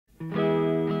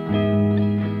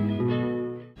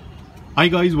Hi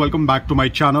guys, welcome back to my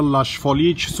channel Lush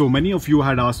Foliage. So many of you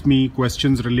had asked me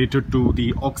questions related to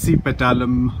the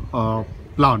Oxypetalum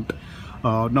plant.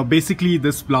 Now basically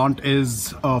this plant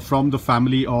is from the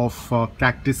family of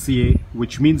Cactaceae,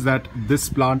 which means that this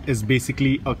plant is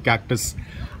basically a cactus.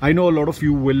 I know a lot of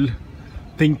you will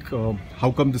think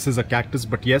how come this is a cactus,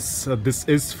 but yes, this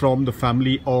is from the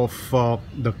family of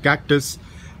the cactus,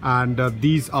 and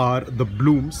these are the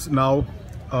blooms. Now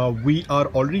we are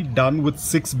already done with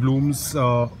 6 blooms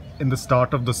in the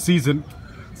start of the season,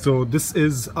 so this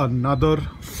is another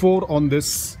 4 on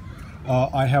this.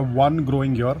 I have 1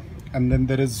 growing here and then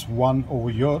there is 1 over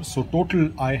here, so total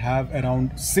I have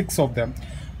around 6 of them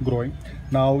growing.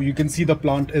 Now you can see the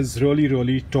plant is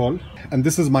really tall, and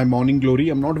this is my morning glory.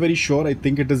 I'm not very sure, I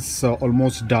think it is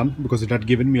almost done because it had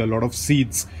given me a lot of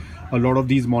seeds. A lot of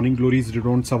these morning glories, they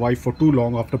don't survive for too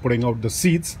long after putting out the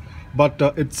seeds, but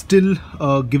it's still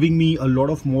giving me a lot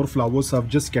of more flowers, so I've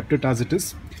just kept it as it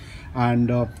is. And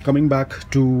coming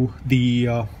back to the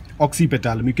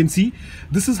Oxypetalum, you can see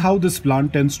this is how this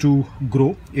plant tends to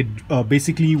grow. It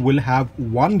basically will have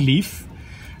 1 leaf,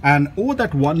 and over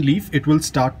that 1 leaf it will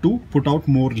start to put out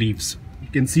more leaves. You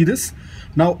can see this.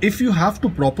 Now if you have to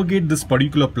propagate this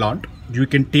particular plant, you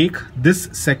can take this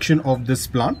section of this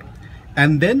plant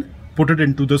and then put it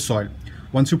into the soil.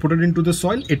 Once you put it into the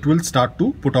soil, it will start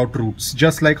to put out roots,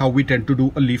 just like how we tend to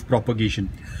do a leaf propagation.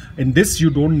 In this you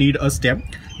don't need a stem.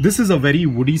 This is a very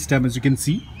woody stem, as you can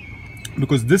see,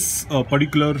 because this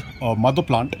particular mother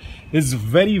plant is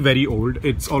very old.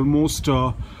 It's almost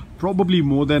probably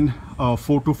more than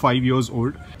 4 to 5 years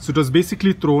old. So it was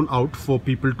basically thrown out for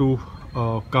people to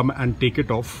come and take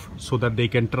it off so that they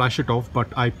can trash it off, but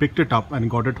I picked it up and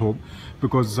got it home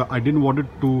because I didn't want it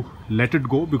to let it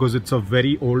go, because it's a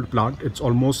very old plant. It's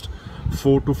almost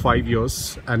 4 to 5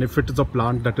 years, and if it is a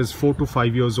plant that is 4 to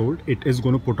 5 years old, it is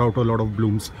going to put out a lot of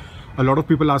blooms. A lot of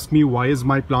people ask me, why is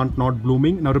my plant not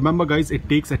blooming? Now remember guys, it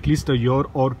takes at least a year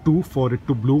or 2 for it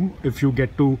to bloom. If you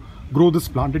get to grow this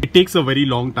plant, it takes a very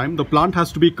long time. The plant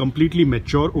has to be completely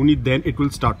mature, only then it will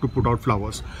start to put out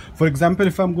flowers. For example,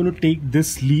 if I'm going to take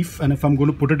this leaf and if I'm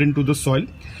going to put it into the soil,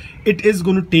 it is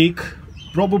going to take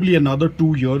probably another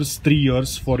 2 years, 3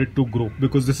 years for it to grow,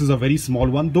 because this is a very small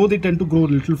one, though they tend to grow a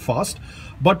little fast,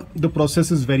 but the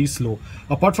process is very slow.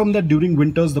 Apart from that, during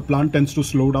winters the plant tends to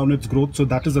slow down its growth, so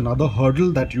that is another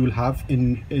hurdle that you will have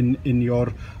in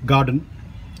your garden.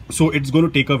 So it's going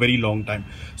to take a very long time.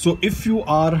 So if you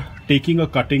are taking a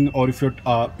cutting, or if you're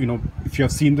if you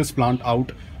have seen this plant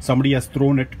out, somebody has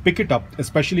thrown it, pick it up,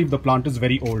 especially if the plant is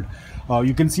very old.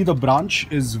 You can see the branch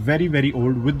is very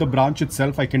old. With the branch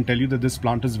itself, I can tell you that this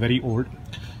plant is very old.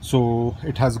 So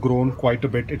it has grown quite a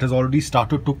bit. It has already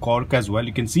started to cork as well.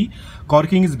 You can see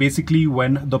corking is basically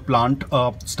when the plant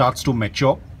starts to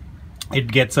mature. It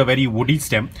gets a very woody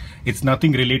stem. It's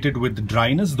nothing related with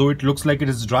dryness, though it looks like it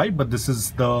is dry, but this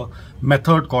is the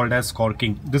method called as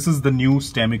corking. This is the new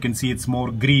stem. You can see it's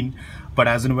more green, but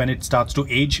as in when it starts to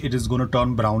age, it is going to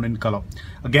turn brown in color.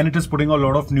 Again, it is putting a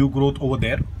lot of new growth over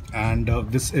there, and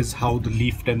this is how the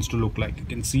leaf tends to look like. You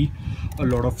can see a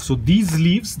lot of, so these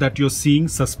leaves that you're seeing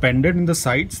suspended in the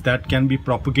sides, that can be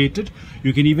propagated.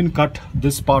 You can even cut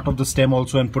this part of the stem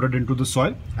also and put it into the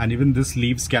soil, and even this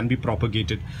leaves can be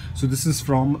propagated. So this is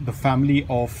from the family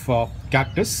of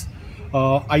cactus.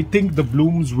 I think the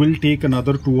blooms will take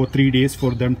another 2 or 3 days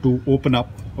for them to open up,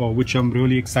 which I'm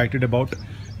really excited about.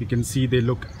 You can see they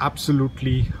look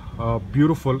absolutely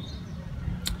beautiful.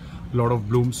 A lot of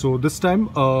blooms. So this time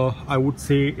I would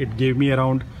say it gave me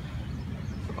around,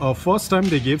 first time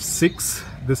they gave 6,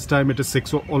 this time it is 6,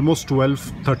 so almost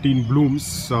 12-13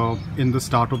 blooms in the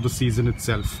start of the season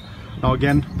itself. Now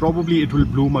again, probably it will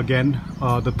bloom again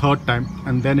the 3rd time,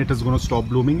 and then it is going to stop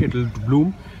blooming. It will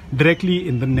bloom directly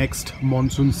in the next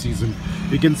monsoon season.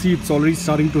 You can see it's already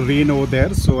starting to rain over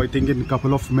there, so I think in a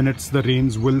couple of minutes the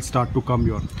rains will start to come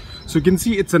here. So you can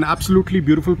see it's an absolutely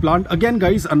beautiful plant. Again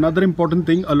guys, another important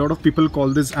thing, a lot of people call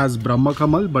this as Brahma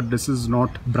Kamal, but this is not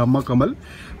Brahma Kamal.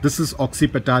 This is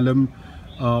Oxypetalum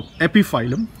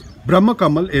Epiphyllum. Brahma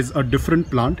Kamal is a different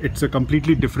plant. It's a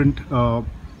completely different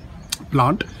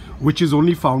plant, which is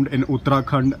only found in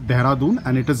Uttarakhand, Dehradun,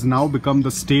 and it has now become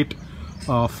the state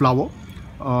flower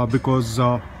because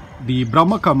the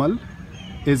Brahma Kamal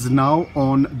is now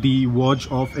on the verge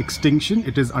of extinction.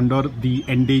 It is under the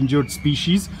endangered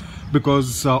species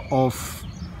because of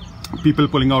people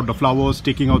pulling out the flowers,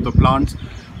 taking out the plants,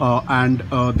 and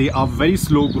they are very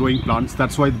slow growing plants.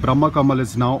 That's why Brahma Kamal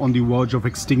is now on the verge of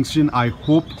extinction. I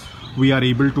hope we are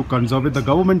able to conserve it. The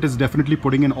government is definitely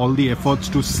putting in all the efforts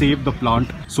to save the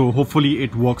plant, so hopefully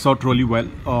it works out really well.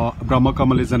 Brahma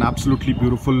Kamal is an absolutely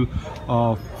beautiful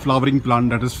flowering plant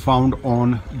that is found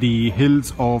on the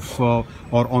hills of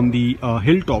or on the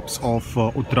hilltops of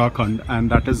Uttarakhand,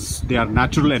 and that is their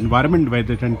natural environment where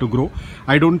they tend to grow.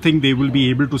 I don't think they will be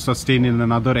able to sustain in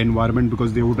another environment,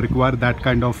 because they would require that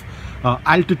kind of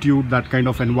altitude, that kind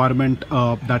of environment,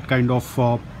 that kind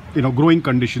of growing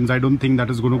conditions. I don't think that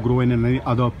is going to grow in any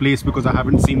other place, because I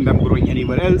haven't seen them growing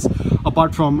anywhere else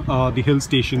apart from the hill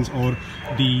stations or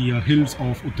the hills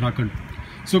of Uttarakhand.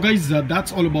 So guys,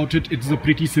 that's all about it. It's a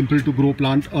pretty simple to grow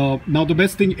plant. Now the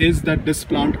best thing is that this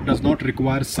plant does not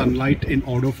require sunlight in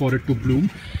order for it to bloom,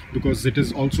 because it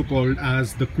is also called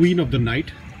as the queen of the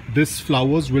night. This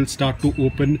flowers will start to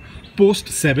open post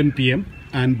 7 p.m.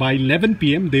 and by 11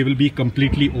 p.m. they will be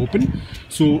completely open.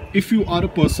 So if you are a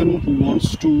person who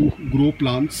wants to grow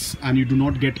plants and you do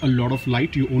not get a lot of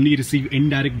light, you only receive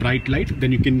indirect bright light,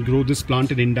 then you can grow this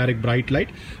plant in indirect bright light.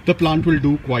 The plant will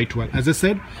do quite well. As I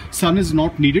said, sun is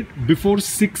not needed. Before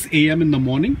 6 a.m. in the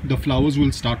morning, the flowers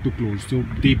will start to close. So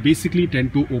they basically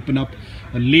tend to open up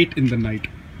late in the night.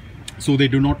 So they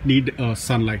do not need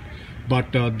sunlight.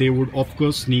 But they would of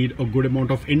course need a good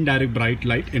amount of indirect bright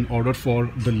light in order for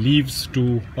the leaves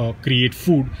to create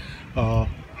food.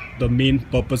 The main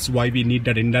purpose why we need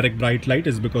that indirect bright light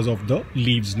is because of the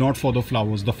leaves, not for the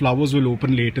flowers. The flowers will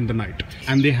open late in the night,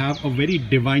 and they have a very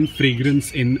divine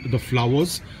fragrance in the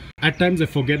flowers. At times I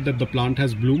forget that the plant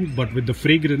has bloomed, but with the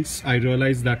fragrance I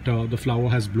realize that the flower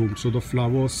has bloomed. So the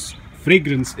flowers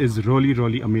fragrance is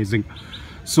really amazing.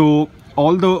 So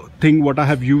all the thing what I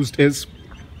have used is,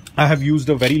 I have used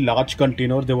a very large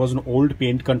container. There was an old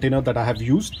paint container that I have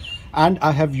used, and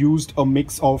I have used a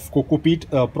mix of coco peat.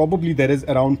 Probably there is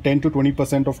around 10 to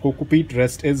 20% of coco peat.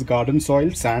 Rest is garden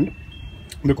soil, sand,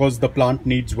 because the plant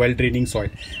needs well draining soil.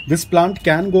 This plant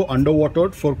can go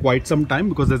underwatered for quite some time,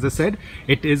 because as I said,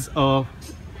 it is a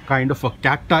kind of a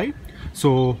cacti.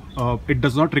 So it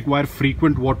does not require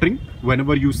frequent watering.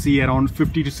 Whenever you see around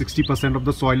 50 to 60% of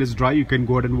the soil is dry, you can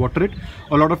go ahead and water it.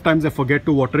 A lot of times I forget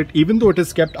to water it, even though it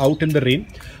is kept out in the rain.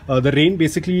 The rain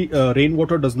basically,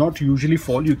 rainwater does not usually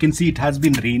fall. You can see it has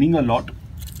been raining a lot.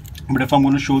 But if I'm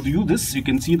going to show you this, you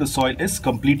can see the soil is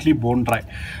completely bone dry,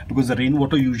 because the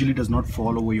rainwater usually does not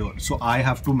fall over here. So I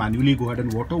have to manually go ahead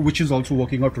and water, which is also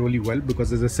working out really well,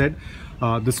 because as I said,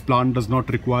 this plant does not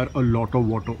require a lot of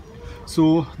water.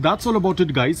 So that's all about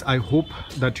it, guys. I hope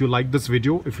that you liked this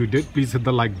video. If you did, please hit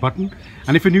the like button,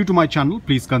 and if you're new to my channel,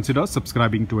 please consider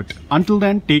subscribing to it. Until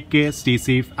then, take care, stay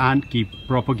safe, and keep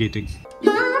propagating.